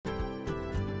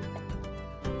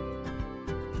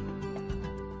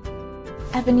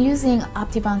I've been using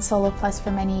Optibond Solo Plus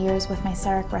for many years with my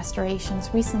CEREC restorations.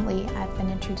 Recently, I've been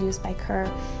introduced by Kerr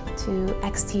to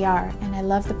XTR, and I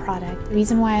love the product. The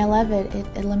reason why I love it, it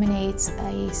eliminates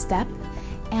a step,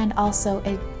 and also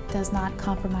it does not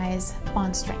compromise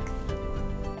bond strength.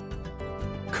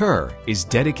 Kerr is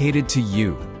dedicated to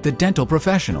you, the dental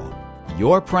professional.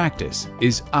 Your practice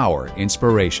is our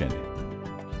inspiration.